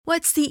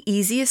What's the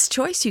easiest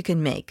choice you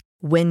can make?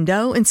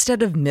 Window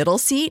instead of middle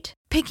seat?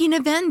 Picking a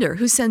vendor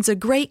who sends a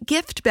great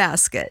gift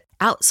basket?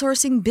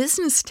 Outsourcing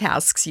business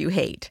tasks you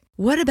hate?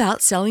 What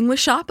about selling with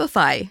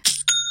Shopify?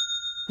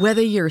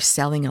 Whether you're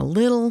selling a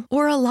little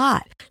or a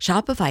lot,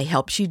 Shopify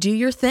helps you do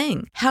your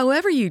thing,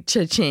 however you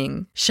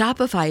cha-ching.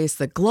 Shopify is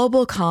the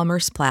global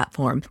commerce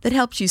platform that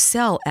helps you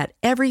sell at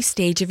every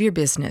stage of your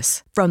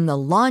business. From the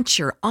launch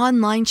your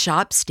online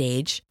shop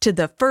stage to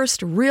the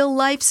first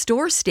real-life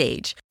store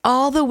stage,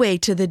 all the way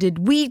to the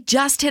did we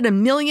just hit a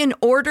million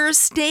orders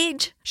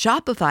stage.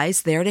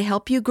 Shopify's there to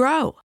help you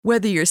grow.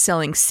 Whether you're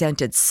selling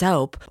scented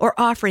soap or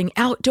offering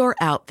outdoor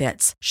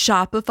outfits,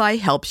 Shopify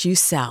helps you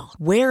sell.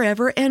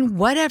 Wherever and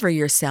whatever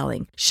you're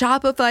selling,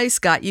 Shopify's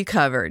got you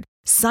covered.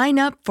 Sign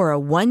up for a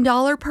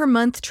 $1 per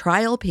month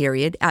trial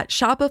period at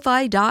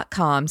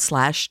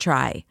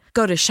shopify.com/try.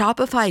 Go to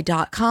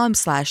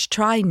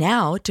shopify.com/try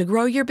now to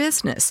grow your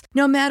business,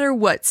 no matter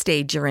what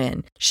stage you're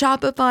in.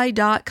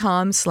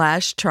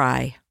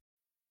 Shopify.com/try.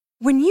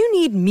 When you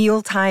need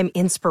mealtime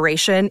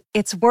inspiration,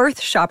 it's worth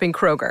shopping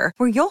Kroger,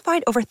 where you'll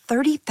find over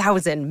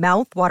 30,000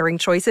 mouth-watering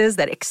choices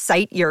that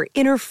excite your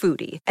inner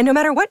foodie. And no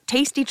matter what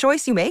tasty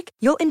choice you make,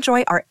 you'll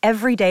enjoy our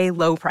everyday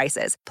low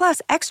prices,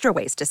 plus extra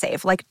ways to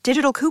save, like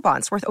digital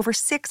coupons worth over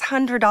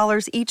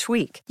 $600 each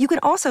week. You can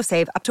also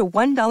save up to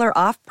 $1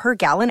 off per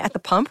gallon at the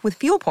pump with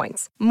fuel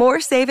points.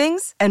 More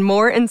savings and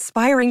more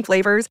inspiring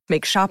flavors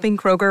make shopping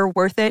Kroger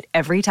worth it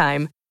every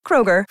time.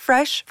 Kroger,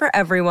 fresh for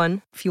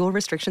everyone. Fuel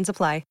restrictions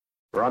apply.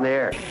 We're on the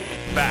air.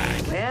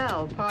 Back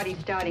Well, party's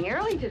starting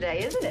early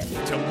today, isn't it?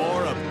 to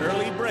more of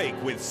Early Break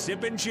with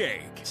Sip and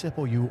Jake.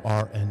 Sipple, you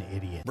are an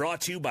idiot.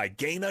 Brought to you by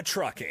Gaina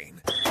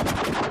Trucking.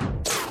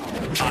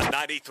 On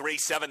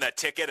 93.7 The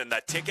Ticket and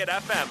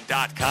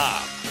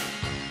theticketfm.com.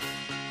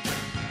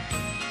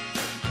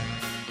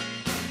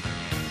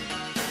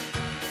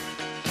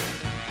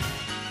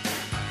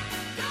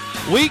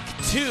 Week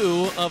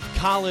 2 of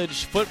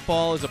college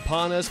football is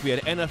upon us. We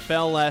had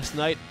NFL last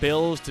night.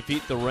 Bills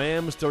defeat the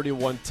Rams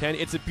 31-10.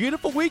 It's a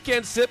beautiful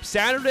weekend, Sip.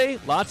 Saturday,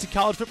 lots of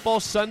college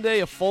football. Sunday,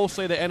 a full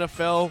slate of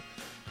NFL.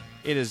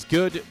 It is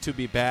good to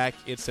be back.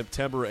 It's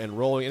September and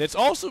rolling. And it's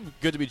also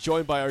good to be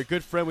joined by our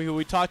good friend who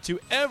we talk to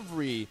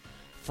every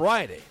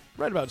Friday,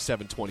 right about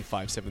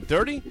 7:25,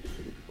 7:30.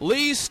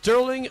 Lee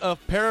Sterling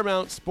of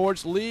Paramount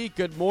Sports. Lee,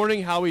 good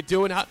morning. How are we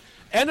doing?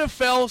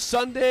 NFL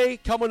Sunday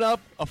coming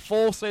up, a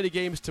full slate of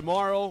games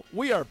tomorrow.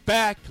 We are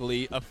back,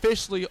 Lee,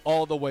 officially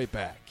all the way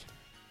back.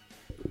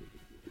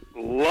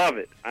 Love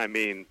it. I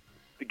mean,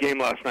 the game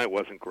last night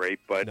wasn't great,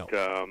 but,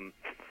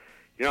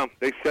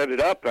 they set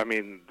it up. I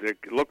mean, it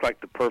looked like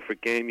the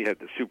perfect game. You had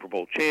the Super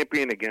Bowl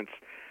champion against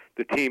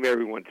the team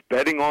everyone's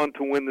betting on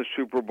to win the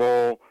Super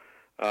Bowl.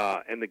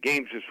 And the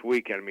games this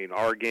weekend, I mean,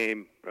 our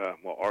game,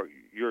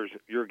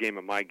 your game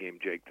and my game,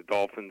 Jake, the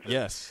Dolphins.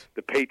 Yes.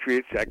 The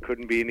Patriots, that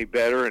couldn't be any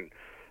better. And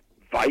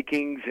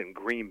Vikings and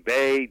Green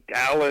Bay,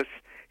 Dallas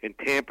and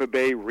Tampa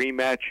Bay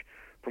rematch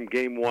from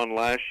game 1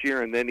 last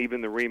year, and then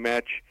even the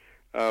rematch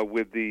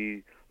with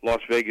the Las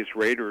Vegas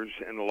Raiders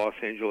and the Los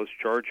Angeles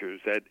Chargers,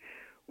 that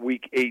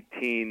Week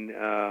 18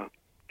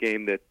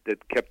 game that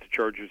kept the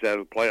Chargers out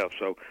of the playoffs.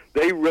 So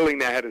they really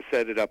know how to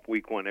set it up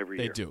Week 1 every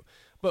year. They do.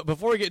 But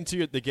before we get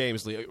into the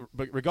games, Lee,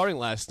 regarding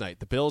last night,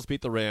 the Bills beat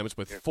the Rams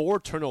with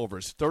 4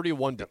 turnovers,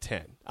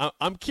 31-10.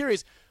 I'm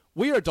curious.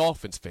 We are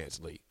Dolphins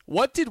fans, Lee.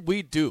 What did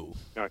we do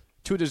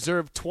to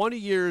deserve 20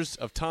 years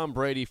of Tom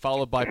Brady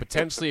followed by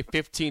potentially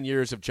 15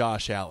 years of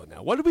Josh Allen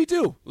now? What did we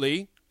do,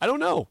 Lee? I don't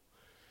know.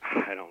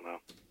 I don't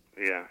know.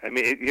 Yeah. I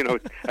mean,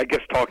 I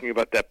guess talking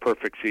about that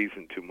perfect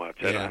season too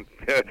much. Yeah.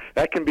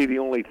 That can be the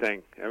only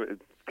thing.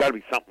 It's got to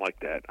be something like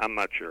that. I'm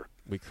not sure.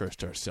 We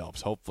cursed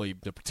ourselves. Hopefully,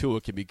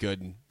 Tua can be good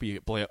and be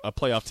a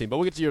playoff team. But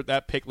we'll get to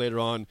that pick later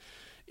on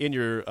in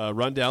your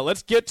rundown.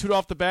 Let's get to it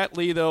off the bat,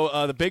 Lee,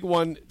 though. The big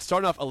one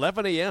starting off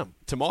 11 a.m.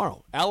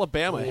 tomorrow.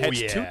 Alabama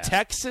heads to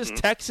Texas. Mm-hmm.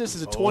 Texas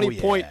is a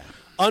 20-point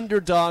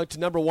underdog to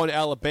number 1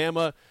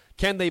 Alabama.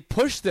 Can they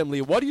push them,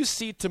 Lee? What do you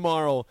see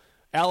tomorrow,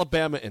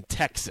 Alabama and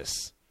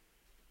Texas?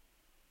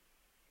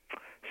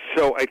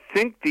 So I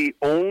think the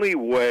only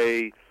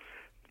way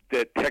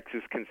that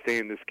Texas can stay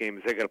in this game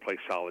is they got to play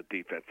solid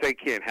defense. They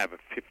can't have a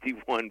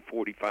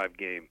 51-45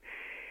 game.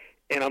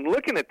 And I'm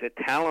looking at the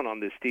talent on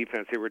this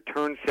defense. They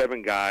returned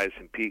 7 guys,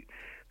 and Pete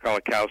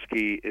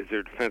Kolakowski is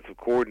their defensive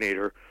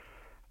coordinator.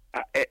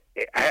 I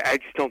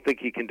just don't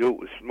think he can do it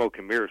with smoke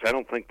and mirrors. I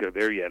don't think they're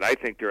there yet. I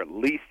think they're at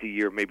least a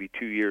year, maybe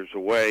 2 years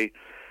away.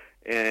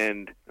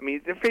 And, I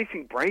mean, they're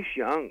facing Bryce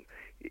Young.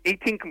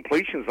 18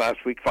 completions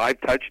last week,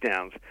 5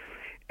 touchdowns.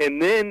 And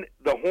then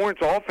the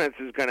Horns offense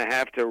is going to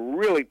have to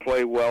really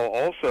play well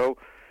also.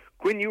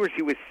 Quinn Ewers,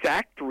 he was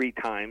sacked 3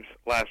 times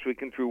last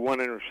week and threw 1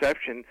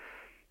 interception.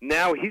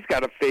 Now he's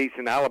got to face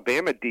an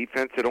Alabama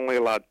defense that only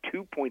allowed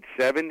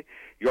 2.7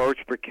 yards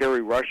per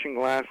carry rushing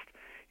last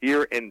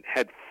year and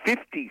had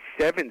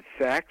 57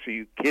 sacks. Are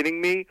you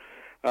kidding me?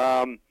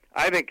 I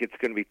think it's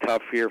going to be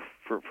tough here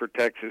for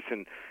Texas.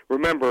 And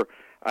remember,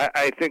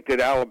 I think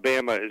that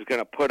Alabama is going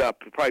to put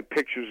up probably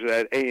pictures of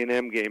that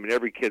A&M game in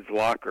every kid's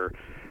locker.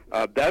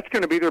 That's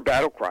going to be their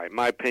battle cry, in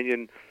my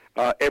opinion,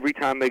 every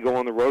time they go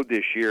on the road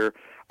this year.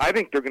 I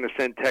think they're going to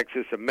send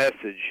Texas a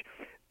message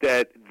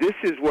that this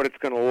is what it's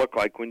going to look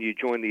like when you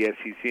join the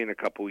SEC in a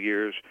couple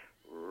years.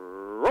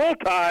 Roll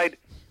Tide,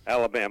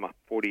 Alabama,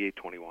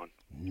 48-21.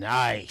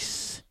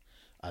 Nice.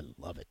 I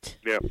love it.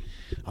 Yeah.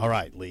 All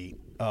right, Lee.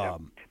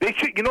 They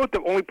should. You know what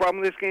the only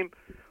problem with this game?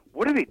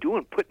 What are they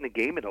doing putting the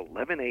game at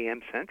 11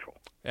 a.m. Central?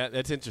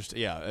 That's interesting.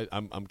 Yeah,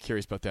 I'm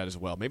curious about that as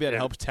well. Maybe that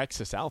helps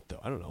Texas out, though.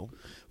 I don't know.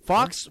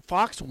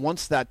 Fox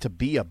wants that to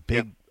be a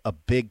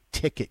big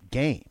ticket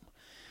game.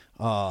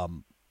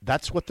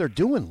 That's what they're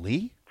doing,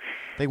 Lee.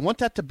 They want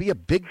that to be a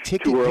big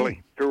ticket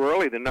game. Too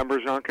early. The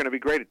numbers aren't going to be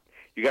great.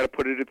 You got to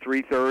put it at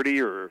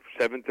 3:30 or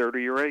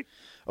 7:30 or 8.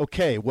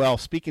 Okay. Well,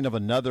 speaking of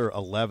another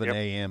 11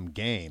 a.m.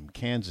 game,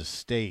 Kansas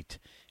State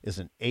is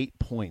an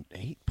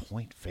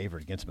 8-point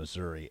favorite against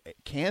Missouri.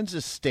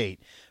 Kansas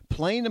State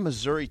playing a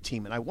Missouri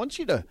team, and I want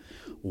you to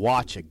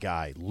watch a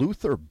guy,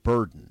 Luther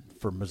Burden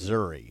for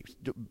Missouri.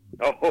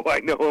 Oh, I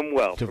know him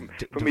well from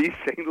East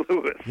St.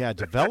 Louis. Yeah,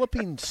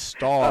 developing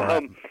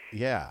star.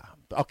 Yeah.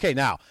 Okay,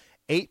 now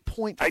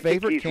 8-point favorite. I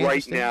think he's Kansas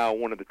right State? now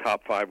one of the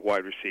top 5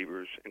 wide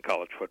receivers in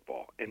college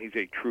football, and he's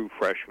a true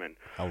freshman.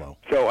 Hello.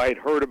 So I had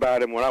heard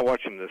about him when I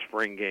watched him in the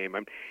spring game.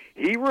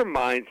 He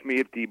reminds me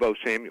of Deebo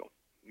Samuel.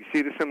 You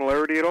see the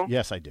similarity at all?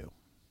 Yes, I do.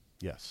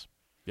 Yes.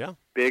 Yeah.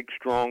 Big,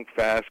 strong,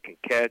 fast, can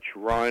catch,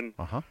 run.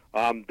 Uh-huh.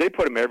 They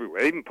put him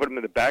everywhere. They even put him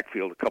in the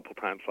backfield a couple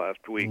times last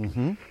week.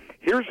 Mm-hmm.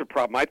 Here's the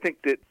problem. I think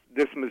that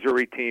this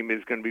Missouri team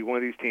is going to be one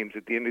of these teams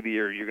at the end of the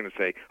year you're going to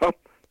say, oh,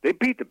 they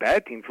beat the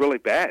bad teams really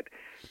bad.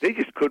 They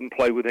just couldn't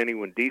play with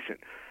anyone decent.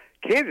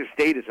 Kansas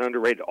State is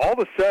underrated. All of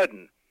a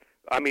sudden,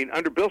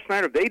 under Bill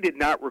Snyder, they did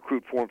not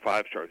recruit 4 and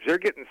 5 stars. They're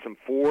getting some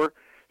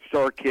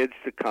 4-star kids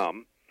to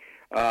come.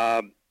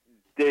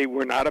 They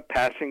were not a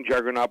passing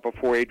juggernaut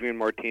before Adrian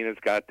Martinez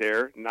got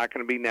there. Not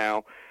going to be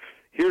now.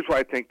 Here's why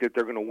I think that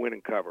they're going to win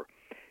and cover.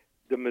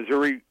 The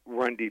Missouri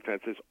run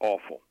defense is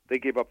awful. They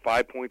gave up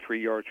 5.3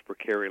 yards per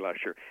carry last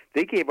year.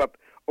 They gave up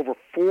over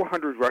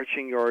 400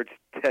 rushing yards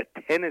to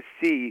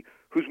Tennessee,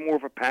 who's more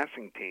of a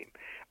passing team.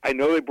 I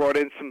know they brought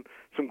in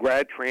some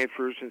grad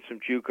transfers and some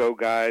JUCO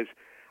guys.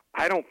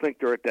 I don't think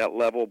they're at that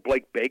level.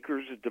 Blake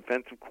Baker's a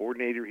defensive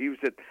coordinator. He was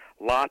at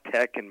La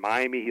Tech in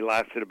Miami. He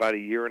lasted about a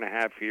year and a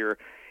half here.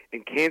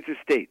 In Kansas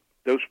State,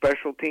 those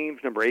special teams,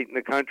 number 8 in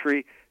the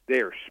country,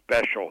 they are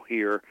special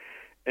here.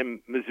 And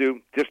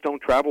Mizzou just don't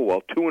travel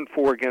well.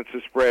 2-4 against the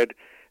spread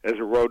as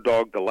a road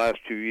dog the last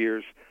 2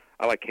 years.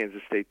 I like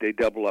Kansas State. They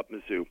double up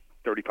Mizzou,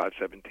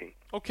 35-17.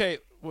 Okay,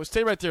 well,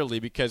 stay right there, Lee,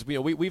 because we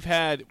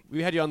had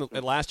you on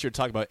last year to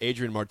talk about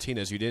Adrian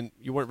Martinez. You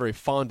weren't very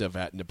fond of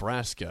at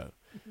Nebraska.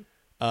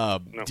 No.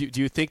 Do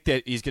you think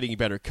that he's getting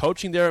better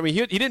coaching there? I mean,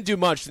 he didn't do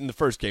much in the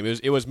first game.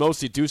 It was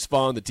mostly Deuce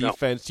Vaughn, the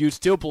defense. No. Do you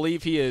still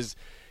believe he is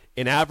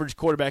an average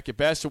quarterback at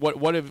best, or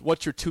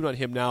what's your tune on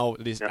him now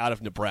that he's out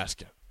of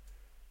Nebraska?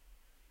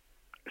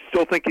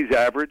 Still think he's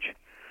average,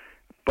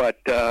 but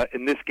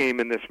in this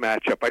game, in this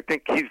matchup, I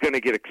think he's going to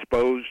get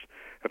exposed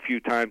a few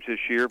times this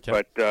year,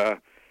 but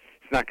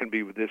it's not going to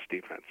be with this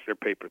defense. They're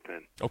paper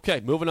thin.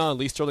 Okay, moving on.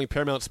 Lee Sterling,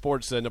 Paramount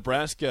Sports.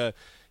 Nebraska,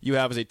 you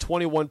have as a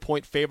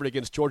 21-point favorite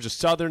against Georgia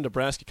Southern.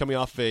 Nebraska coming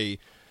off a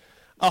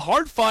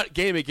hard-fought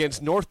game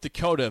against North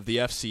Dakota of the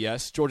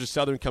FCS. Georgia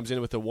Southern comes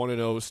in with a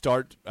 1-0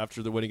 start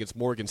after the win against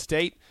Morgan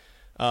State.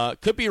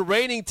 Could be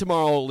raining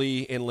tomorrow,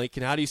 Lee, in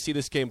Lincoln. How do you see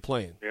this game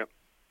playing? Yep.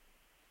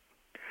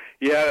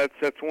 Yeah,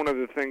 that's one of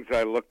the things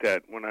I looked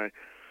at when I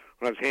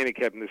was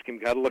handicapping this game.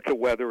 Got to look at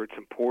weather; it's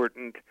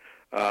important.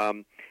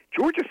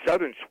 Georgia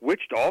Southern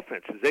switched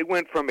offenses. They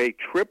went from a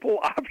triple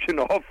option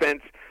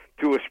offense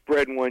to a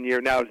spread one year.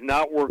 Now, it's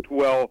not worked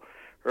well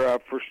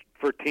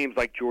for teams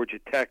like Georgia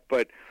Tech,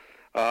 but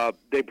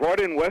they brought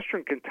in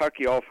Western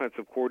Kentucky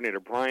offensive coordinator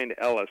Brian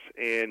Ellis,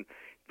 and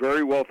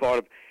very well thought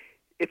of.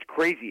 It's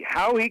crazy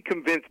how he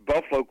convinced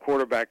Buffalo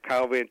quarterback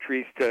Kyle Van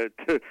Treese to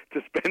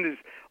spend his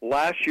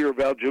last year of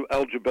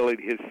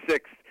eligibility, his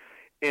 6th,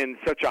 in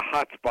such a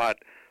hot spot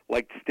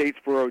like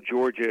Statesboro,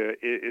 Georgia,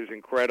 is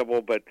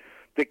incredible. But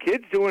the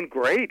kid's doing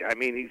great. I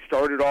mean, he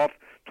started off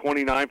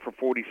 29 for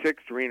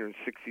 46,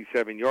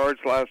 367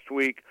 yards last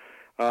week.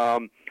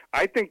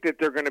 I think that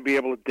they're going to be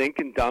able to dink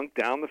and dunk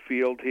down the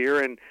field here.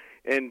 And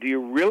do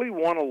you really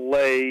want to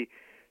lay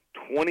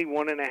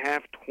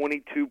 21.5,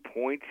 22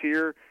 points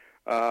here?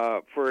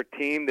 For a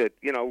team that,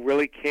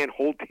 really can't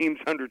hold teams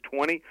under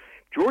 20.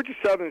 Georgia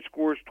Southern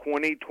scores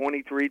 20,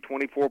 23,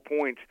 24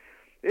 points.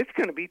 It's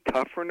going to be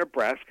tough for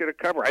Nebraska to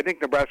cover. I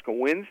think Nebraska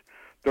wins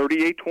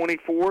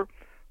 38-24,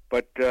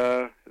 but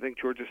I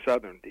think Georgia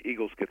Southern, the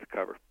Eagles, get the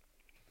cover.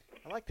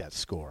 I like that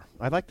score.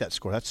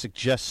 That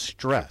suggests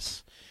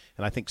stress.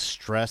 And I think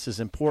stress is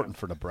important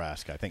for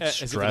Nebraska. I think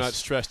stress. As if they're not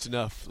stressed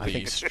enough. I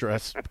think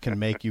stress can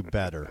make you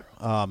better.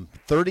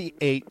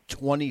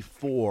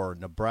 38-24,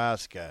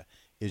 Nebraska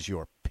is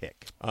your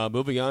pick.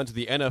 Moving on to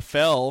the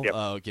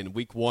NFL. Again,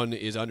 Week 1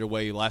 is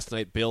underway. Last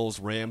night, Bills,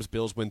 Rams.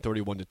 Bills win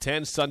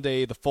 31-10.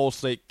 Sunday, the full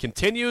slate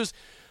continues.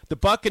 The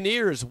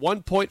Buccaneers,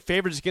 1-point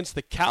favorites against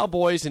the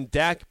Cowboys and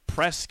Dak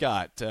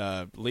Prescott.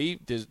 Lee,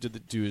 does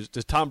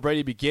Tom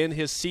Brady begin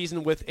his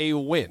season with a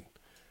win?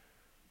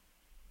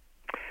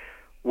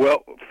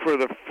 Well, for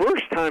the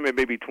first time in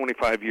maybe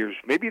 25 years,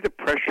 maybe the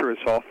pressure is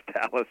off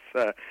Dallas.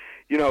 There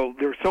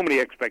were so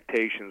many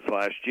expectations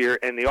last year,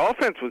 and the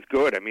offense was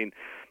good. I mean,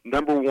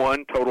 number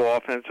one total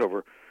offense,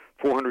 over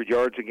 400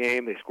 yards a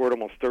game. They scored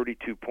almost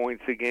 32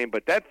 points a game.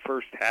 But that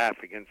first half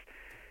against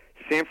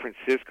San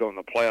Francisco in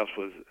the playoffs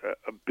was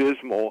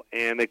abysmal,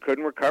 and they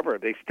couldn't recover.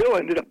 They still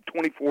ended up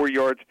 24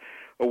 yards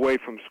away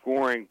from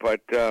scoring,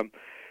 but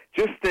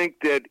just think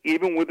that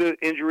even with the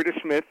injury to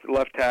Smith,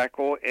 left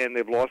tackle, and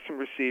they've lost some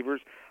receivers,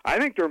 I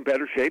think they're in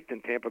better shape than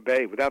Tampa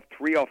Bay without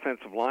 3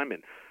 offensive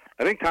linemen.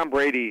 I think Tom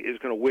Brady is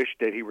going to wish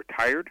that he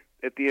retired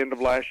at the end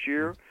of last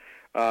year.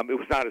 It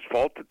was not his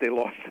fault that they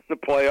lost in the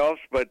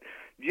playoffs, but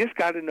you just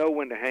got to know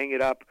when to hang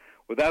it up.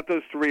 Without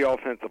those 3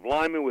 offensive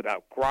linemen,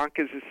 without Gronk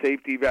as a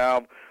safety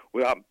valve,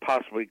 without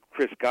possibly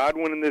Chris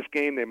Godwin in this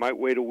game, they might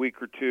wait a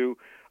week or two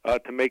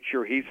to make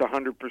sure he's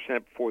 100%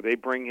 before they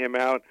bring him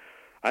out.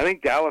 I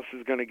think Dallas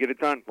is going to get it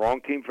done.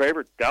 Wrong team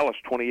favorite. Dallas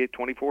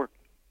 28-24.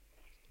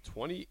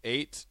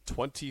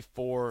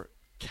 28-24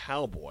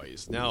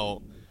 Cowboys.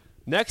 Now,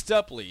 next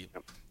up, Lee,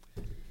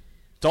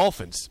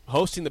 Dolphins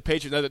hosting the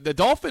Patriots. Now, the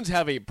Dolphins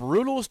have a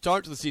brutal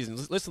start to the season.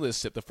 Listen to this,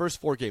 Sip. The first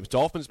 4 games.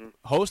 Dolphins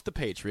host the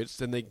Patriots,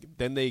 then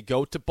they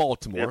go to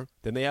Baltimore,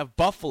 then they have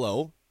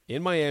Buffalo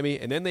in Miami,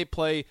 and then they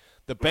play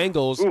the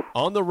Bengals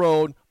on the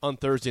road on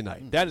Thursday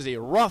night. That is a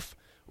rough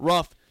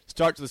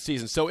start to the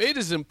season. So it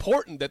is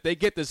important that they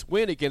get this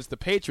win against the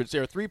Patriots. They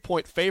are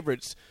 3-point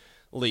favorites,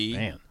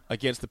 Lee,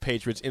 against the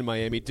Patriots in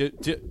Miami. Do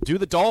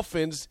the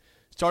Dolphins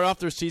start off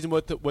their season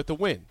with the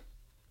win?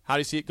 How do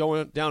you see it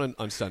going down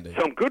on Sunday?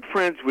 So I'm good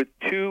friends with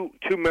two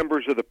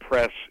members of the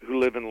press who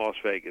live in Las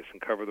Vegas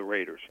and cover the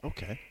Raiders.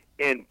 Okay.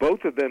 And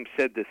both of them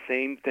said the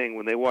same thing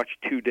when they watched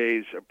 2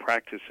 days of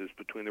practices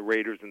between the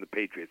Raiders and the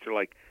Patriots. They're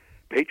like,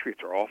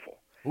 Patriots are awful.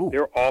 Ooh.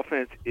 Their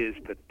offense is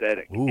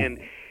pathetic. Ooh. And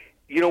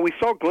we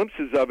saw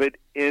glimpses of it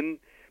in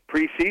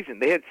preseason.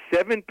 They had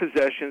 7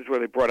 possessions where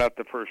they brought out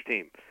the first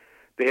team.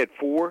 They had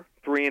 4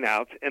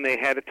 3-and-outs, and they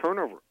had a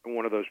turnover in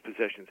one of those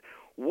possessions.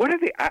 What are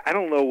they? I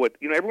don't know what.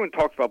 Everyone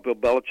talks about Bill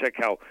Belichick,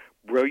 how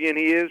brilliant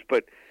he is,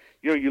 but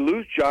you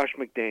lose Josh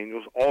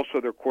McDaniels,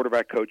 also their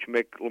quarterback coach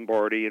Mick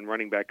Lombardi, and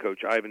running back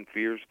coach Ivan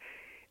Fears,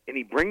 and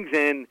he brings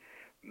in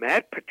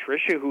Matt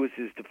Patricia, who is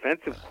his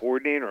defensive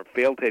coordinator, a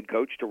failed head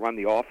coach, to run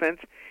the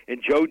offense,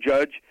 and Joe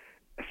Judge,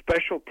 a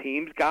special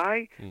teams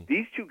guy.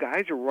 These 2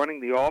 guys are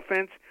running the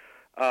offense,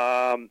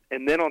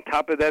 and then on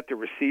top of that, the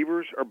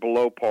receivers are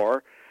below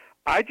par.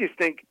 I just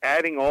think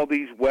adding all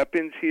these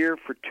weapons here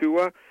for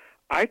Tua,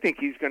 I think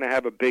he's going to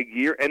have a big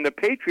year. And the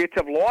Patriots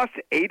have lost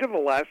 8 of the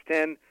last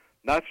 10,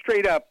 not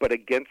straight up, but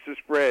against the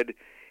spread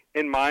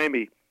in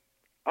Miami.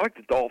 I like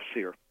the Dolphins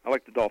here. I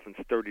like the Dolphins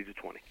 30-20.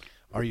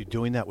 Are you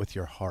doing that with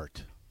your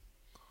heart?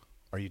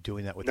 Are you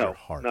doing that with your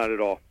heart? No, not at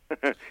all.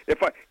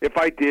 If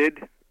I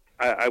did,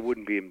 I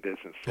wouldn't be in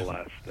business the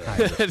last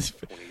 20 years.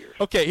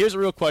 Okay, here's a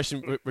real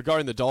question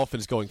regarding the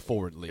Dolphins going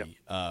forward, Lee. Yep.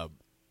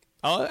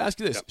 I'll ask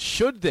you this. Yep.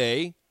 Should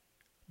they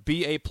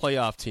be a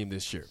playoff team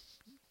this year?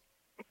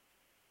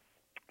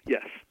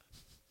 Yes.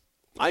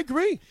 I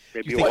agree.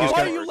 Why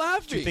are you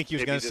laughing? Do you think he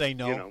was going to say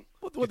no?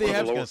 What they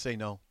have going to say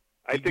no?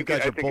 I think you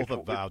guys are both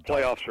avowed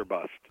playoffs or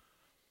bust.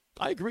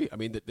 I agree. I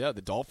mean,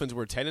 the Dolphins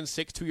were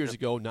 10-6 2 years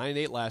ago,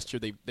 9-8 last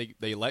year.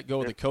 They let go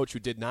of the coach who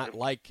did not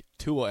like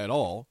Tua at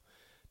all.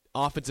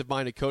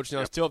 Offensive-minded coach.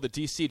 Now still have the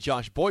DC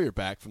Josh Boyer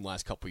back from the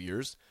last couple of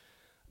years.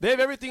 They have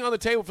everything on the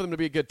table for them to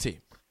be a good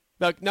team.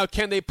 Now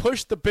can they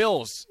push the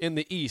Bills in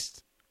the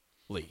East,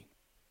 Lee?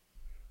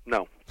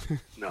 No.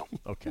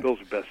 Okay.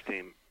 Bills are the best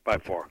team by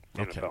far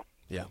in the NFL.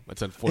 Yeah,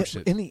 that's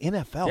unfortunate. In the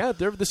NFL? Yeah,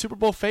 they're the Super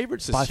Bowl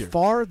favorites this year. By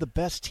far the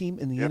best team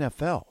in the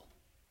NFL.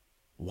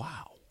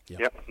 Wow.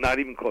 Yep, not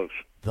even close.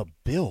 The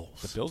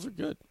Bills. The Bills are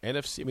good.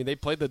 NFC, I mean, they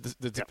played the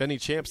defending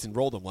champs and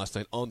rolled them last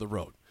night on the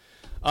road.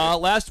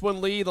 Last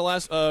one, Lee, the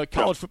last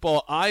college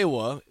football,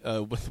 Iowa,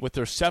 with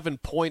their 7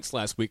 points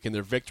last week in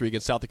their victory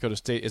against South Dakota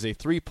State, is a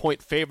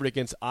 3-point favorite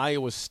against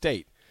Iowa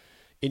State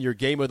in your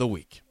game of the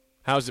week.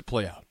 How does it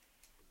play out?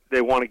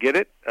 They want to get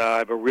it. I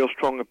have a real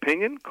strong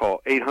opinion.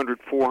 Call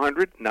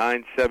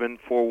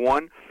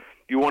 800-400-9741.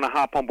 You want to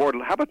hop on board.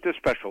 How about this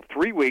special?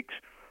 3 weeks,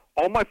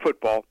 all my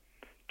football,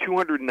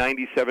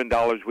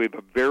 $297. We have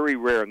a very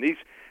rare, and these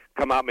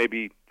come out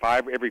maybe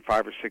every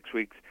 5 or 6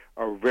 weeks,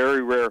 a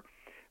very rare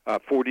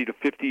 40 to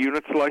 50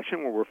 unit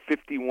selection where we're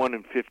 51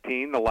 and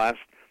 15 the last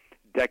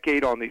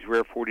decade on these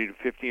rare 40 to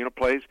 50 unit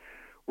plays.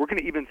 We're going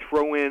to even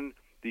throw in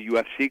the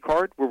UFC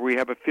card where we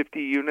have a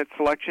 50 unit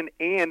selection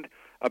and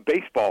a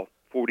baseball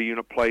 40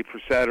 unit play for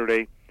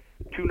Saturday.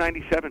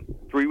 $297,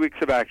 3 weeks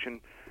of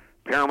action.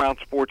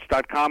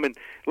 ParamountSports.com. And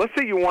let's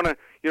say you want to,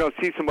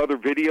 see some other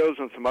videos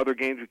on some other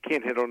games. We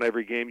can't hit on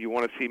every game. You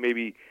want to see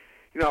maybe,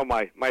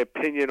 my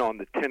opinion on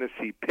the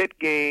Tennessee Pitt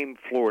game,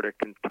 Florida,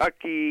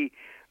 Kentucky,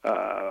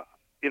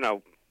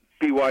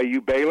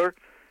 BYU Baylor.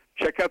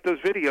 Check out those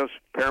videos,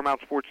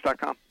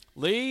 ParamountSports.com.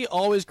 Lee,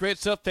 always great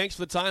stuff. Thanks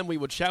for the time. We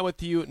will chat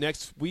with you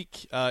next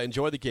week.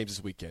 Enjoy the games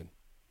this weekend.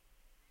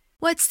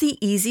 What's the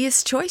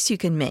easiest choice you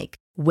can make?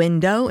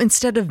 Window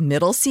instead of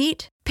middle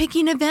seat?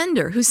 Picking a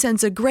vendor who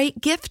sends a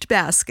great gift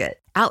basket?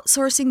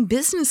 Outsourcing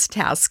business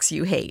tasks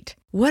you hate?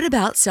 What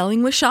about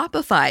selling with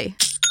Shopify?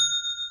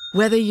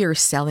 Whether you're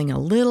selling a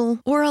little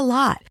or a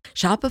lot,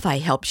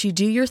 Shopify helps you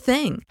do your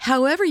thing,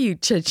 however you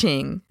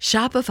cha-ching.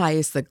 Shopify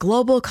is the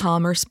global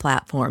commerce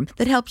platform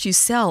that helps you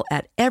sell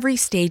at every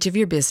stage of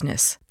your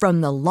business.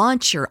 From the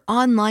launch your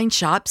online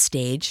shop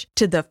stage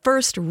to the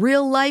first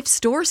real-life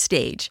store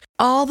stage,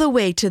 all the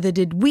way to the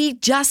did we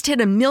just hit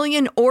 1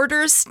 million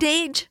orders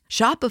stage.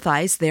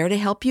 Shopify's there to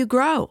help you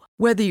grow.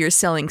 Whether you're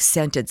selling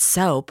scented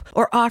soap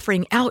or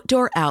offering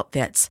outdoor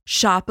outfits,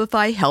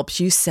 Shopify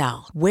helps you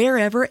sell.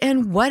 Wherever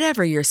and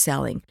whatever you're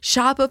selling,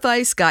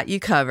 Shopify's got you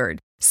covered.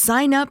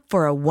 Sign up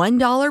for a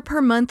 $1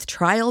 per month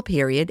trial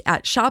period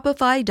at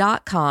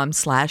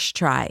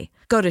shopify.com/try.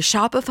 Go to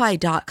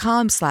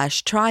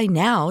shopify.com/try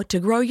now to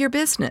grow your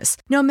business,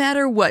 no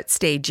matter what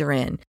stage you're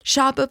in.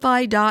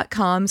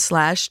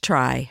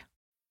 Shopify.com/try.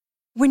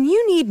 When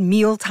you need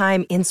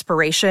mealtime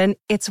inspiration,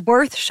 it's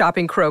worth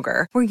shopping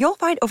Kroger, where you'll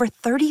find over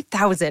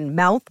 30,000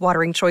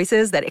 mouth-watering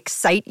choices that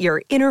excite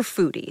your inner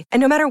foodie. And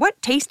no matter what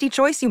tasty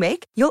choice you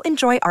make, you'll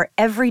enjoy our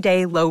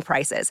everyday low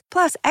prices,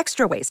 plus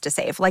extra ways to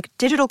save, like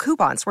digital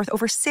coupons worth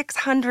over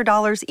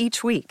 $600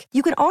 each week.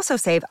 You can also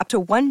save up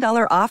to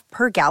 $1 off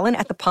per gallon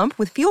at the pump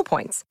with fuel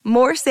points.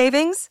 More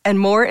savings and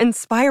more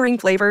inspiring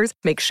flavors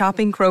make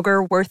shopping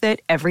Kroger worth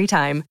it every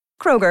time.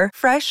 Kroger,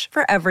 fresh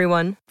for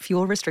everyone.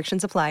 Fuel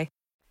restrictions apply.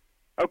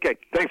 Okay,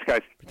 thanks,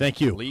 guys. Thank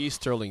you. Lee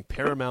Sterling,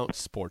 Paramount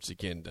Sports.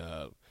 Again,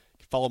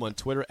 follow him on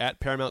Twitter at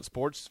Paramount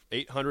Sports.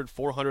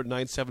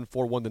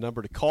 800-400-9741, the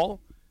number to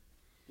call.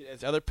 He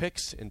has other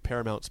picks in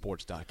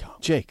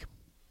ParamountSports.com. Jake.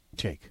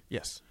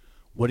 Yes.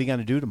 What are you going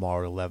to do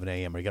tomorrow at 11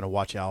 a.m.? Are you going to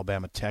watch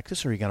Alabama,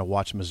 Texas, or are you going to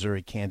watch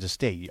Missouri, Kansas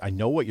State? I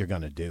know what you're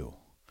going to do.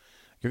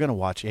 You're going to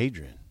watch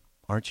Adrian,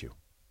 aren't you?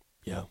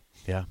 Yeah.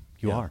 Yeah,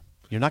 you are.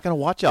 You're not going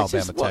to watch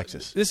Alabama,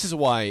 Texas. This is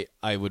why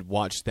I would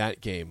watch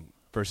that game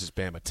versus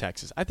Bama,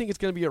 Texas. I think it's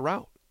going to be a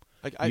rout.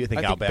 I think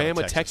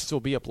Bama, Texas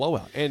will be a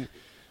blowout. And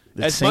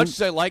much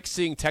as I like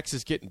seeing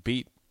Texas getting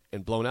beat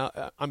and blown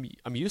out,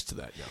 I'm used to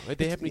that now. Right?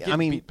 They haven't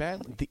getting beat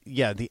badly.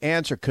 The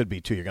answer could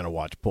be, too, you're going to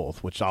watch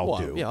both, which I'll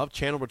do. Yeah,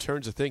 channel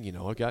return's a thing.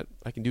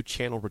 I can do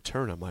channel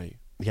return on my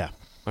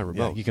remote.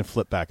 Yeah, you can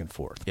flip back and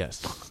forth.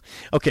 Yes.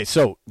 Okay,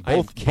 so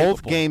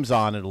both games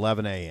on at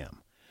 11 a.m.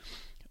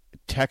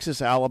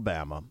 Texas,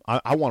 Alabama.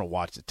 I want to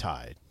watch the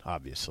Tide,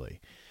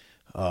 obviously.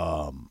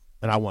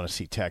 And I want to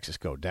see Texas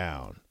go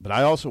down. But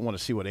I also want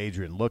to see what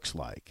Adrian looks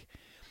like.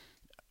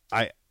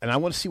 I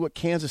want to see what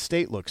Kansas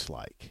State looks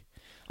like.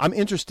 I'm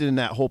interested in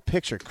that whole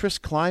picture. Chris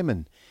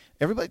Kleiman.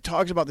 Everybody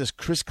talks about this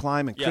Chris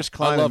Kleiman. Yeah, Chris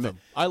Kleiman.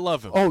 I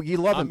love him. Oh, you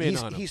love him.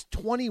 On he's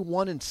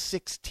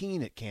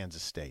 21-16 at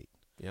Kansas State.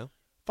 Yeah.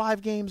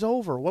 5 games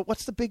over.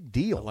 What's the big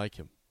deal? I like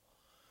him.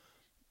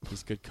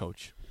 He's a good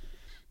coach.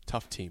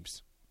 Tough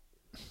teams.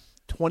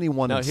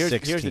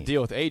 21-16. Here's the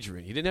deal with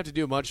Adrian. He didn't have to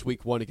do much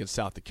week 1 against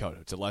South Dakota.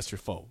 It's a lesser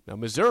foe. Now,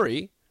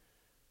 Missouri,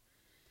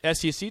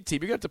 SEC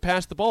team, you're going to have to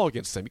pass the ball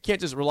against them. You can't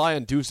just rely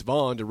on Deuce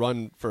Vaughn to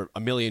run for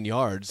 1 million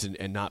yards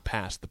and not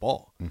pass the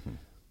ball. Mm-hmm.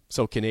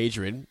 So can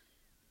Adrian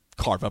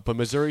carve up a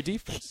Missouri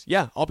defense?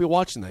 Yeah, I'll be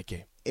watching that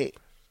game.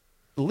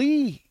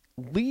 Lee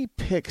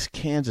picks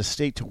Kansas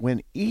State to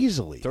win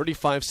easily.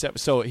 35-7.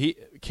 So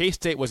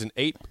K-State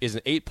is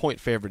an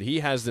 8-point favorite. He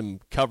has them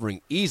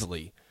covering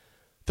easily.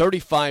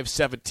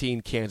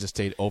 35-17 Kansas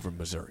State over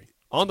Missouri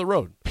on the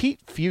road.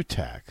 Pete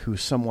Futak,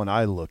 who's someone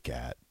I look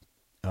at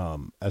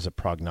as a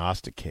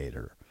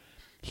prognosticator,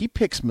 he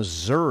picks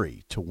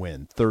Missouri to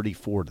win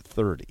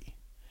 34-30.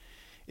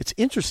 It's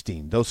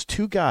interesting. Those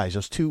two guys,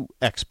 those two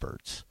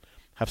experts,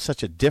 have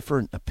such a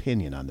different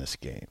opinion on this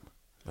game.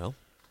 Well,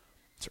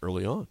 it's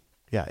early on.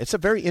 Yeah, it's a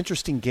very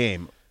interesting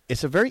game.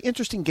 It's a very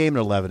interesting game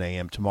at 11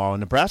 a.m. tomorrow.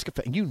 Nebraska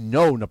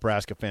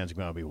fans are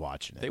going to be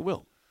watching it. They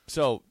will.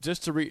 So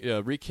just to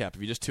recap,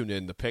 if you just tuned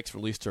in, the picks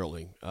from Lee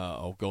Sterling,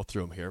 I'll go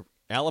through them here.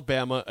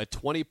 Alabama, a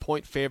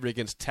 20-point favorite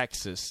against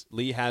Texas.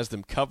 Lee has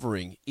them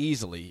covering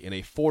easily in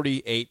a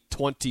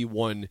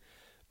 48-21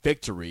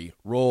 victory.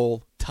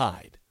 Roll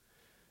Tide.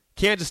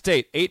 Kansas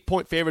State,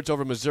 8-point favorites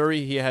over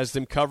Missouri. He has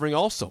them covering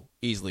also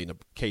easily in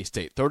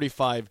K-State.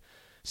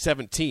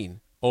 35-17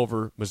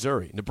 over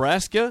Missouri.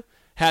 Nebraska,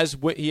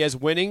 he has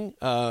winning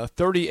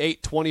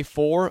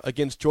 38-24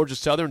 against Georgia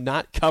Southern,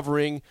 not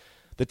covering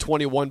the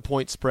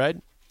 21-point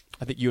spread.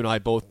 I think you and I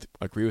both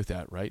agree with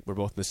that, right? We're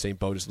both in the same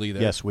boat as Lee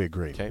there. Yes, we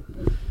agree. Okay.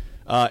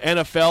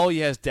 NFL, he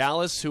has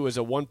Dallas, who is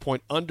a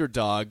 1-point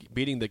underdog,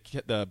 beating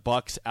the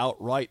Bucks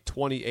outright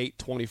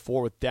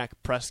 28-24 with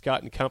Dak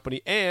Prescott and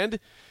company. And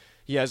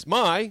he has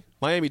my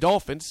Miami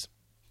Dolphins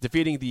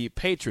defeating the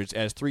Patriots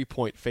as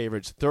 3-point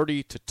favorites,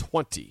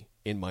 30-20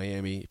 in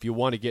Miami. If you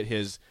want to get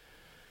his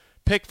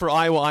pick for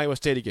Iowa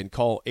State again,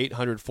 call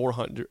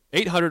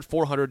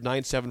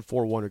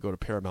 800-400-9741 or go to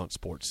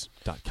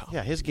ParamountSports.com.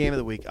 Yeah, his game of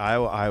the week,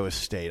 Iowa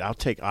State. I'll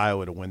take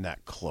Iowa to win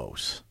that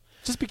close.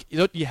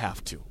 You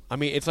have to. I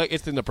mean, it's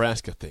the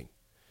Nebraska thing.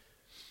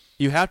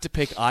 You have to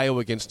pick Iowa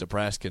against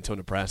Nebraska until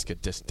Nebraska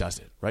just does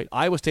it, right?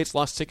 Iowa State's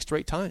lost 6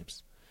 straight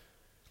times.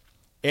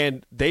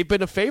 And they've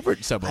been a favorite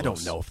in some of those. I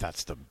don't know if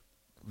that's the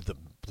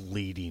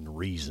bleeding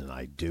reason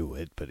I do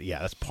it, but yeah,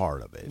 that's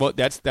part of it. Well,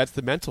 that's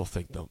the mental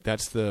thing, though.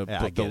 That's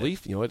the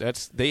belief.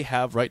 It. They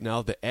have right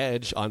now the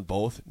edge on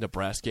both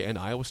Nebraska and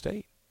Iowa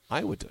State.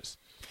 Iowa does.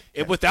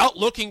 And without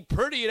looking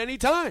pretty at any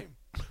time.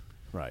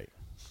 Right.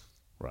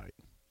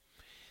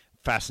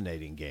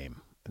 Fascinating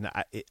game. And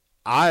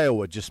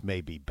Iowa just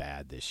may be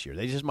bad this year.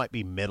 They just might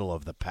be middle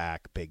of the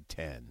pack, Big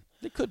Ten.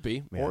 They could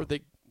be, or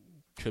they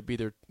could be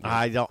their.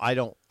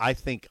 I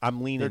think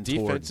I'm leaning. Their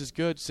defense is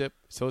good. Sip.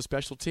 So is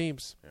special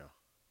teams. Yeah.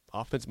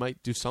 Offense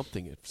might do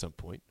something at some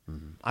point.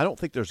 Mm-hmm. I don't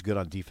think they're as good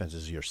on defense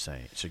as you're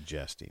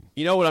suggesting.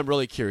 You know what I'm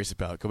really curious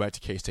about? Go back to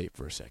K-State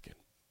for a second.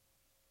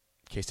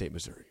 K-State,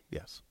 Missouri.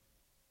 Yes.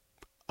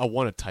 I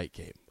want a tight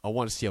game. I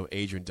want to see how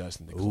Adrian does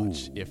in the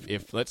clutch.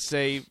 If let's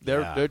say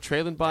they're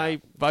trailing by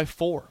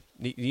 4.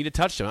 Need a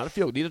touchdown. Out of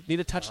field. Need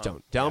a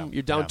touchdown.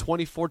 You're down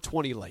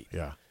 24-20 late.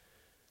 Yeah.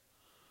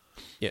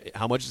 Yeah.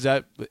 How much is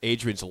that with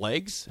Adrian's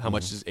legs? How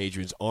much is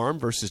Adrian's arm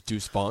versus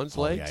Deuce Vaughn's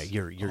legs?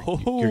 Yeah,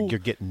 you're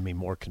getting me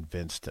more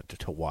convinced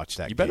to watch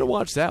that. You better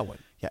watch that one.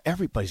 Yeah,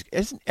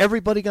 isn't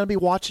everybody going to be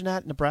watching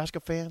that? Nebraska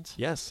fans.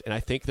 Yes, and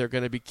I think they're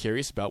going to be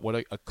curious about what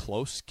a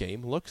close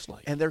game looks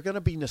like. And they're going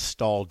to be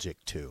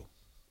nostalgic too.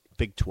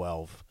 Big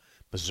 12,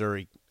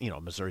 Missouri.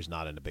 Missouri's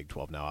not in the Big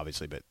 12 now,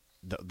 obviously, but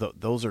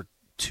those are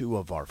two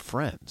of our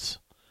friends,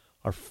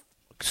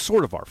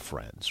 sort of our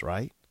friends,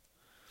 right?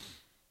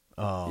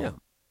 Yeah.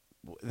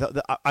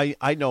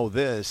 I know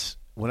this.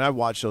 When I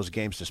watch those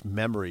games, just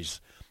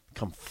memories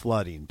come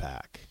flooding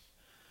back.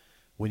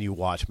 When you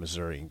watch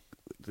Missouri,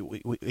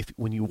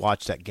 when you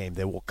watch that game,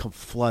 they will come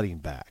flooding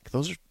back.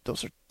 Those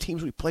are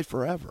teams we played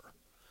forever.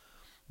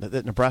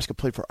 That Nebraska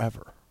played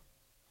forever.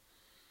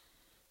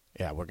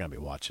 Yeah, we're going to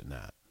be watching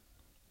that.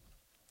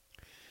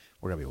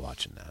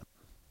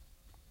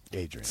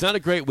 Adrian. It's not a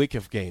great week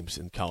of games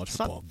in college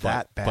football. Not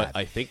that bad. But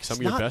I think some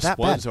of your best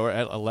ones are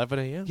at 11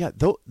 a.m. Yeah,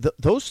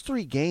 those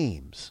 3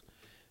 games,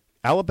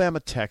 Alabama,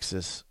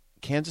 Texas,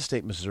 Kansas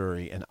State,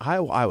 Missouri, and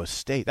Iowa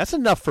State, that's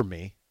enough for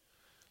me.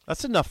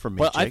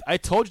 Well, Jake. I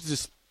told you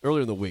this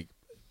earlier in the week.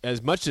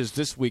 As much as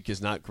this week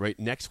is not great,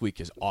 next week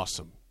is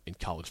awesome in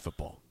college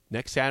football.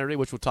 Next Saturday,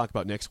 which we'll talk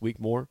about next week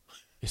more,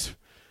 is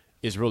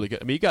really good.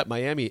 I mean, you got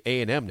Miami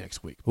A&M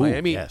next week. Ooh,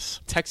 Miami,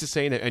 yes. Texas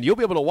A&M. And you'll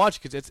be able to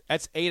watch because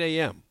that's 8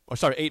 a.m. Or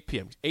sorry, 8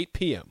 p.m. 8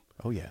 p.m.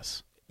 Oh,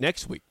 yes.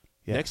 Next week.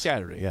 Yes. Next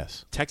Saturday.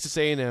 Yes. Texas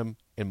A&M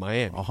and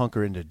Miami. I'll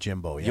hunker into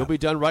Jimbo, yeah. You'll be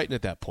done writing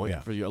at that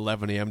point for your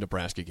 11 a.m.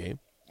 Nebraska game.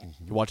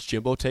 Mm-hmm. You watch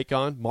Jimbo take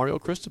on Mario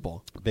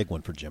Cristobal. Big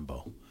one for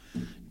Jimbo.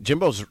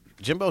 Jimbo's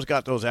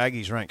got those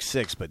Aggies ranked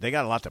 6, but they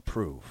got a lot to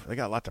prove.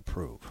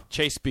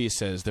 Chase B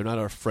says they're not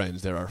our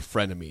friends, they're our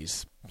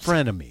frenemies.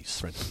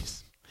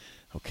 Frenemies.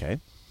 Okay.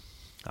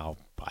 I'll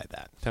buy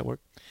that. That work?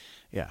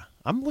 Yeah.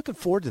 I'm looking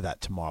forward to that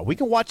tomorrow. We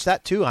can watch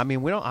that too. I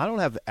mean, I don't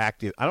got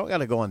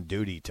to go on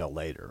duty till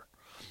later.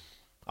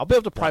 I'll be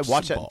able to probably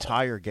watch that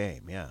entire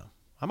game. Yeah.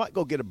 I might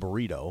go get a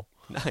burrito.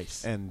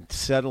 Nice. And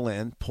settle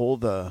in, pull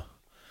the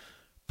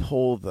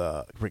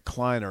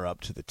recliner up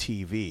to the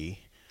TV.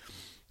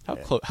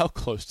 How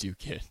close do you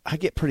get? I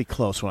get pretty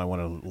close when I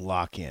want to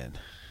lock in.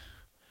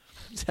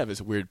 I just have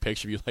this weird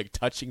picture of you like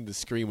touching the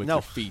screen with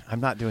your feet. I'm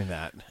not doing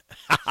that.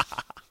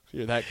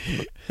 You're that.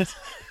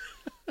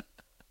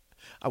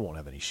 I won't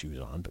have any shoes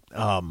on, but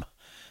all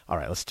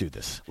right, let's do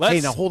this. Hey,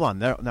 now hold on.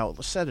 Now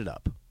let's set it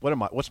up.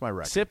 What's my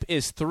record? Sip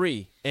is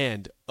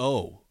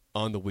 3-0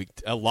 on the week.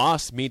 A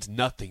loss means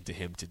nothing to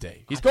him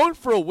today. He's going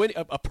for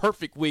a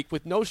perfect week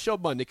with no show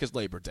Monday because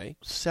Labor Day.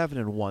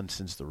 7-1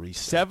 since the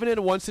reset.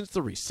 7-1 since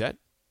the reset.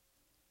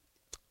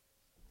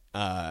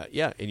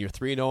 Yeah, and you're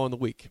 3-0 on the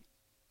week.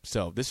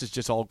 So this is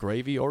just all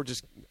gravy, or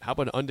just how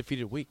about an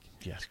undefeated week?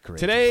 Yes, great.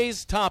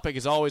 Today's topic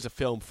is always a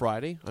Film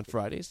Friday on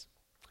Fridays.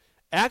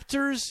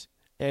 Actors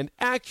and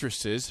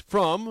actresses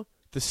from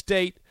the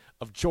state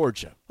of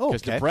Georgia.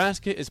 Because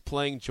Nebraska is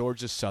playing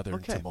Georgia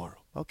Southern tomorrow.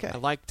 Okay. I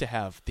like to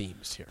have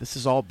themes here. This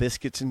is all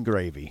biscuits and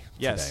gravy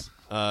yes.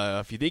 today.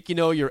 If you think you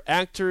know your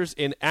actors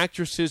and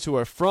actresses who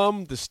are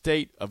from the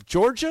state of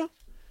Georgia,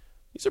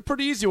 these are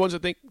pretty easy ones, I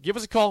think. Give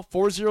us a call,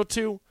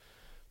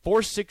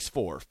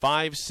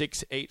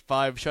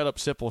 402-464-5685. Shut Up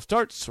Sipple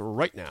starts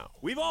right now.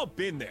 We've all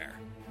been there.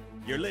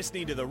 You're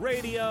listening to the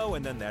radio,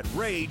 and then that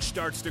rage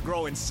starts to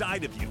grow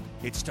inside of you.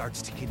 It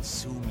starts to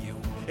consume you.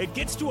 It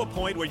gets to a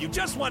point where you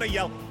just want to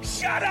yell,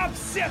 "Shut up,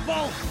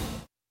 Sipple!"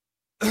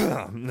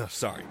 No,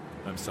 sorry.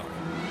 I'm sorry.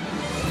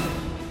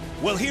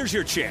 Well, here's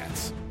your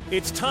chance.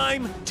 It's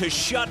time to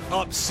shut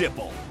up,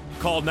 Sipple.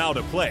 Call now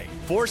to play.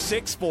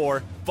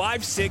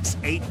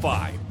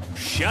 464-5685.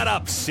 Shut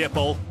up,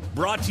 Sipple.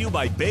 Brought to you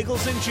by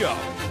Bagels and Joe.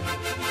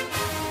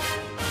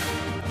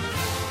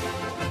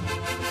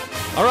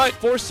 All right,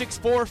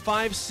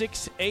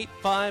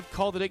 464-5685.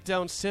 Call the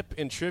Takedown Sip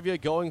in trivia,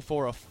 going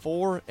for a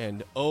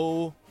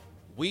 4-0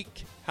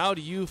 week. How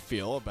do you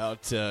feel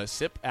about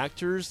Sip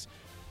actors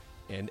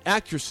and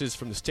actresses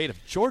from the state of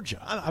Georgia.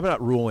 I'm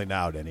not ruling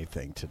out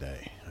anything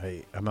today.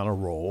 I'm on a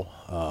roll.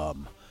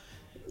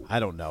 I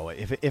don't know.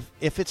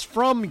 If it's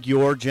from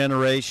your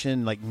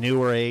generation, like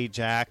newer age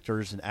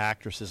actors and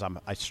actresses,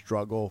 I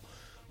struggle.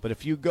 But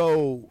if you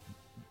go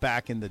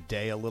back in the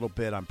day a little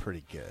bit, I'm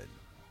pretty good.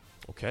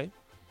 Okay.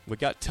 We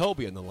got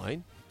Toby on the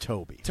line.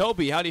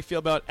 Toby, how do you feel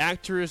about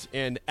actors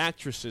and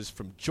actresses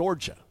from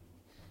Georgia?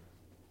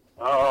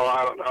 Oh,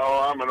 I don't know.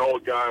 I'm an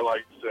old guy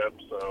like Sip,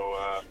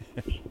 so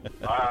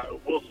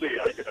we'll see,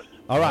 I guess.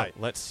 All right.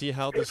 Let's see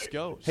how this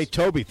goes. Hey,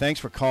 Toby, thanks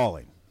for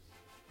calling.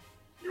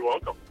 You're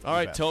welcome. All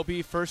right,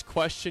 Toby, first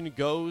question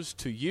goes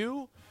to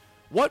you.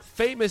 What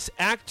famous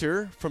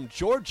actor from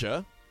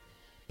Georgia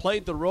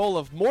played the role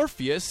of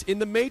Morpheus in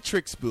the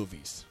Matrix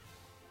movies?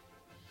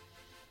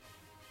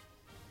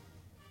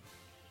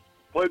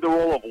 Played the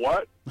role of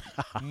what?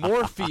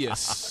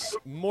 Morpheus.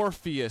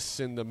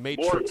 Morpheus in the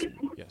Matrix.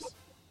 Yes.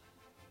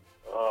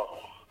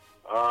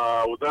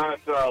 Was that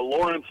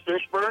Lawrence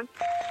Fishburne?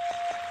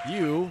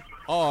 You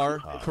are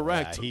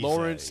correct. Yeah,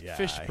 Lawrence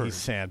Fishburne. He's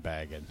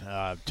sandbagging.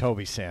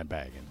 Toby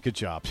sandbagging. Good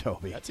job,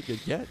 Toby. That's a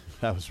good get.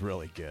 That was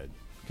really good.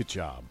 Good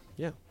job.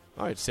 Yeah.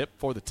 All right, Sip,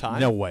 for the tie.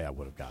 No way I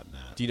would have gotten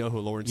that. Do you know who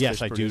Lawrence Yes,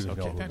 Fishburne I do is? know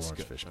Okay, who that's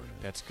Lawrence good. Fishburne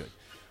is. That's good.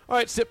 All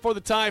right, Sip, for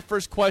the tie.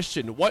 First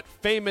question. What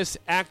famous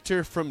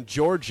actor from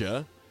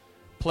Georgia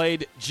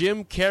played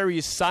Jim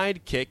Carrey's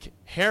sidekick,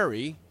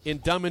 Harry, in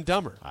Dumb and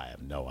Dumber? I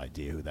have no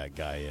idea who that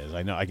guy is.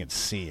 I know I can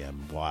see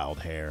him, wild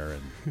hair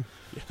and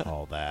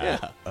all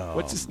that. Yeah.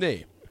 What's his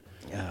name?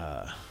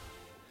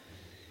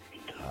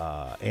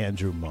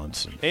 Andrew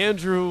Munson.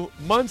 Andrew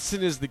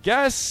Munson is the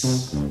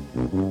guess.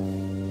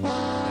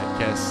 That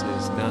guess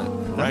is not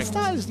correct. That's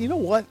not as, you know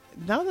what?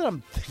 Now that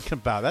I'm thinking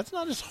about it, that's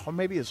not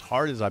maybe as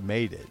hard as I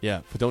made it.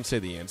 Yeah, but don't say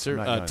the answer.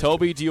 No.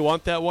 Toby, do you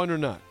want that one or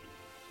not?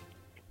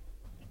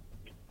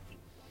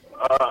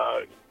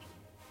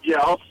 Yeah,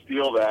 I'll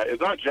steal that. Is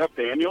that Jeff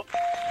Daniels?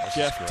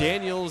 Jeff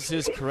Daniels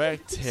is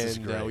correct, is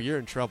and great. you're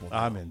in trouble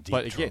now. I'm in deep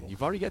But again, trouble.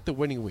 you've already got the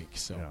winning week.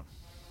 So, Yeah.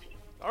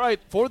 All right,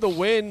 for the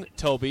win,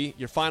 Toby,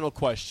 your final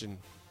question.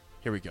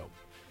 Here we go.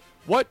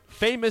 What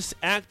famous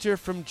actor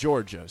from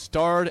Georgia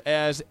starred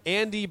as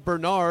Andy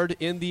Bernard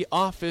in the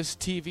Office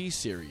TV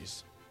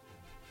series?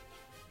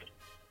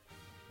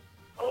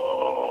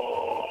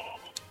 Oh,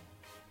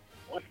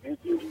 what is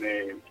his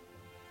name?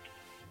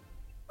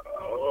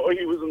 Oh,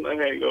 he was in The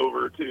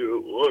Hangover,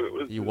 too. What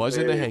was He his was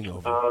in The name?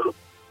 Hangover.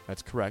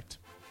 That's correct.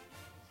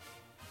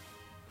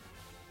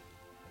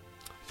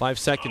 5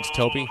 seconds,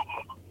 Toby.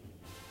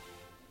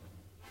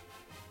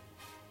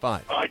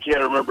 5. I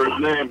can't remember his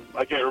name.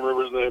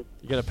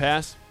 You going to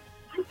pass?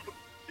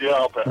 Yeah,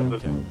 I'll pass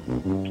it.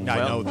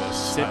 I know this.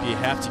 Sip, you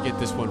have to get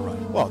this one right.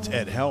 Well, it's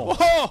Ed Helms.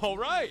 Whoa,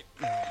 right.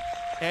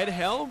 Ed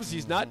Helms,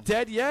 he's not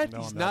dead yet.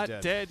 No, He's I'm not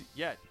not dead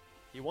yet.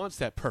 He wants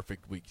that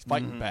perfect week. He's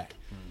fighting back.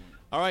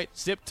 All right,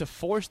 Sip, to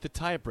force the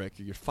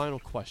tiebreaker, your final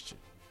question.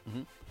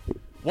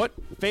 What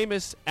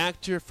famous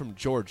actor from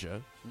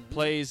Georgia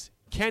plays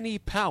Kenny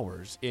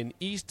Powers in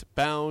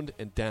Eastbound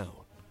and Down?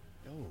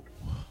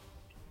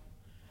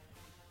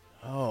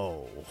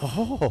 Oh.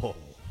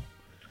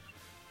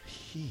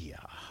 Yeah.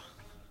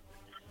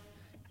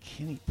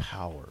 Kenny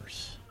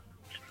Powers.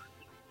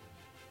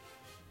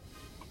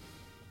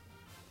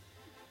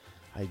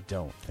 I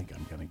don't think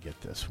I'm going to get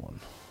this one.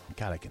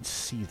 God, I can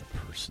see the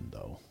person,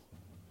 though.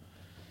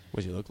 What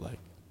does he look like?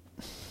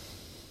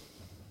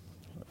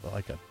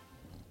 Like a...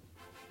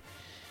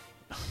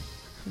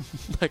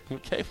 Like,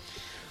 okay.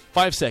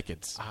 5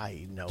 seconds.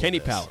 I know Kenny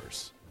this.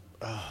 Powers.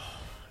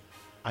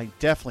 I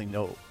definitely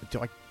know.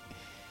 Do I...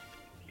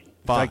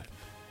 5.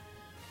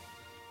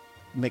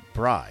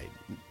 McBride.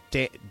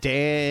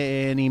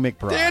 Danny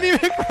McBride. Danny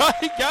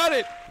McBride got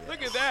it.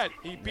 Look at that.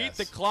 He beat Yes.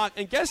 the clock.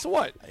 And guess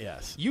what?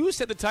 Yes. You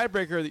said the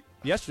tiebreaker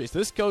yesterday, so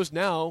this goes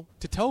now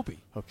to Toby.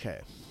 Okay.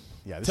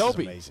 Yeah, this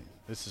Toby. is amazing.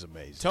 This is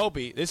amazing.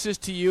 Toby, this is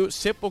to you.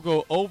 Sip will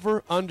go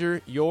over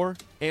under your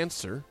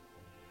answer.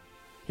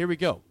 Here we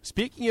go.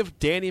 Speaking of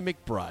Danny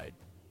McBride,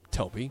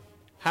 Toby,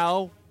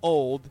 how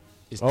old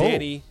is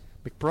Danny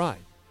McBride?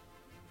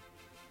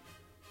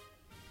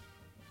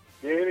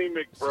 Danny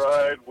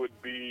McBride would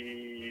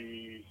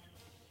be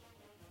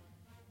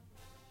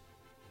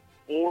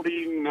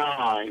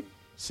 49.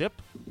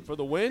 Sip for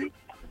the win.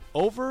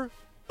 Over,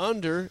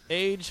 under,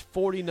 age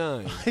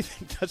 49. I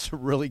think that's a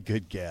really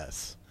good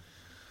guess.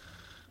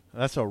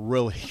 That's a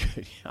really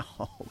good...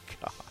 Oh,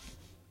 God.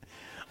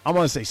 I'm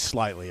going to say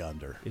slightly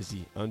under. Is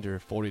he under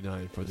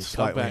 49 for the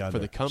Slightly comeback under. for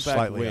the comeback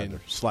Slightly win?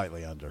 Under.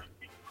 Slightly under.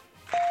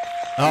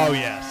 Oh,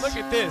 yes. Look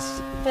at this,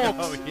 folks.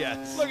 Oh,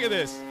 yes. Look at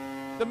this.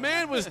 The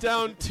man was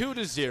down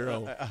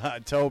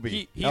 2-0.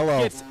 Toby, He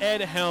hello. gets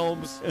Ed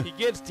Helms. He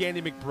gets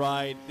Danny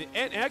McBride.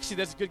 And actually,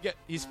 that's a good guess.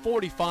 He's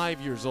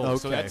 45 years old,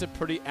 so Okay. that's a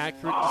pretty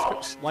accurate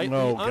description. Slightly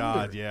Oh, under.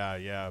 God,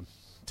 yeah.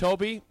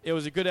 Toby, it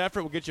was a good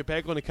effort. We'll get you a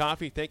bagel and a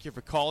coffee. Thank you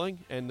for calling,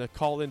 and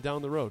call in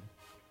down the road.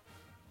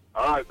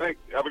 All right, thanks.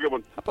 Have a good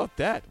one. How about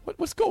that?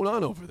 What's going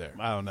on over there?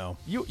 I don't know.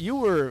 You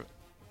were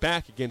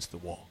back against the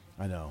wall.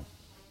 I know.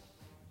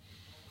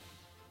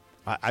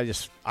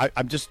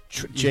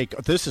 Jake,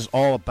 this is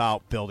all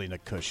about building a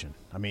cushion.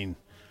 I mean,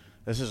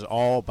 this is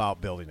all about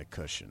building a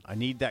cushion. I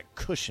need that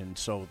cushion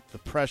so the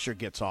pressure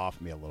gets off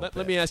me a little bit.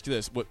 Let me ask you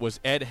this. Was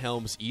Ed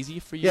Helms easy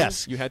for you?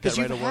 Yes. You had that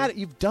right away?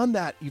 You've done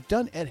that. You've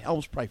done Ed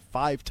Helms probably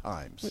 5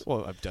 times.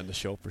 Well, I've done the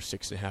show for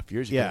 6.5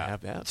 years. You can't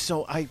have that.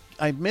 So I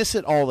miss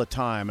it all the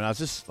time, and I was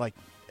just like,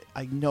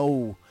 I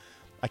know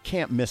I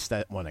can't miss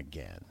that one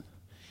again.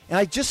 And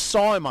I just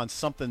saw him on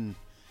something.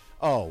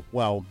 Oh,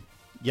 well,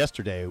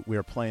 yesterday we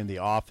were playing The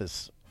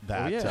Office. We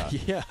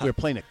were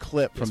playing a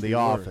clip from The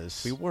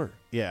Office. We were.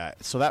 Yeah,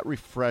 so that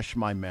refreshed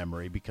my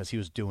memory because he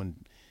was doing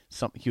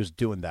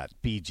that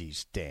Bee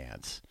Gees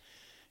dance,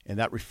 and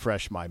that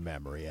refreshed my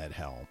memory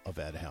of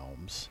Ed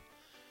Helms.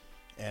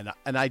 And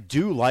I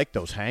do like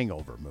those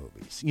hangover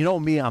movies. You know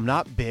me, I'm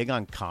not big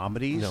on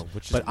comedies,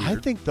 but I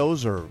think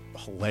those are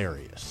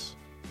hilarious.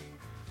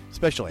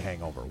 Especially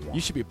Hangover 1.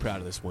 You should be proud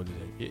of this one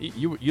today.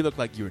 You look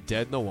like you were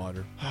dead in the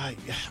water. I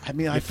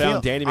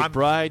found Danny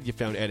McBride. You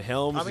found Ed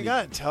Helms. I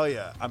got to tell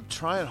you, I'm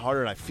trying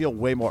harder, and I feel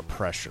way more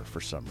pressure for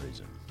some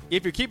reason.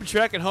 If you're keeping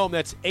track at home,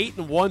 that's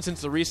 8-1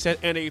 since the reset,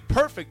 and a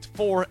perfect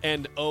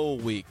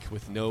 4-0 week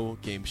with no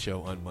game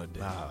show on Monday.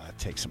 That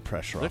takes some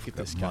pressure off. Look at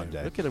this guy.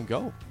 Monday. Look at him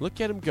go.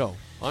 Look at him go.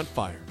 On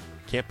fire.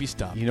 Can't be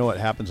stopped. You know what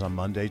happens on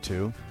Monday,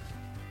 too?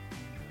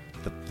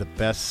 The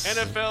best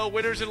NFL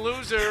winners and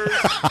losers.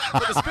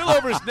 But the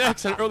spillover is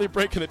next on Early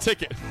Break in the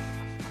Ticket.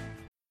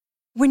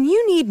 When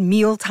you need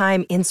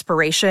mealtime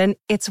inspiration,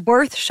 it's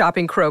worth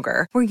shopping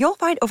Kroger, where you'll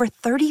find over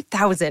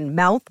 30,000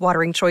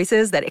 mouth-watering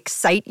choices that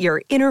excite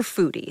your inner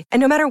foodie. And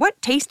no matter what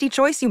tasty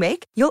choice you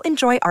make, you'll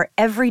enjoy our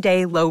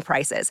everyday low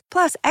prices,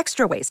 plus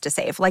extra ways to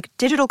save, like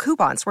digital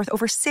coupons worth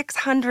over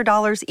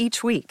 $600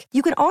 each week.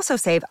 You can also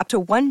save up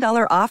to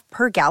 $1 off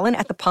per gallon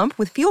at the pump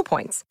with fuel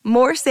points.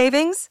 More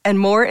savings and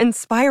more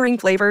inspiring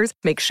flavors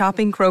make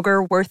shopping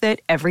Kroger worth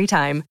it every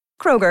time.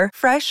 Kroger,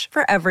 fresh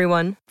for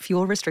everyone.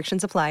 Fuel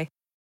restrictions apply.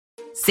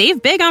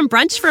 Save big on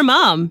brunch for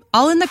mom,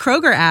 all in the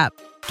Kroger app.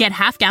 Get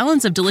half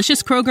gallons of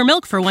delicious Kroger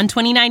milk for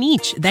 $1.29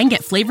 each. Then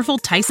get flavorful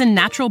Tyson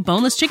natural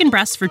boneless chicken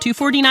breasts for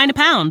 $2.49 a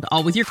pound,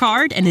 all with your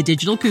card and a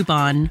digital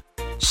coupon.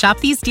 Shop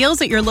these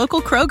deals at your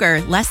local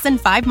Kroger, less than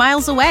 5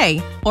 miles away.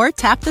 Or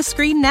tap the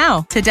screen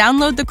now to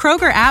download the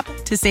Kroger app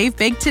to save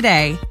big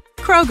today.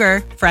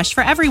 Kroger, fresh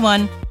for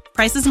everyone.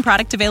 Prices and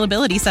product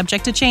availability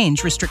subject to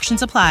change.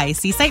 Restrictions apply.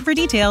 See site for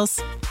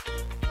details.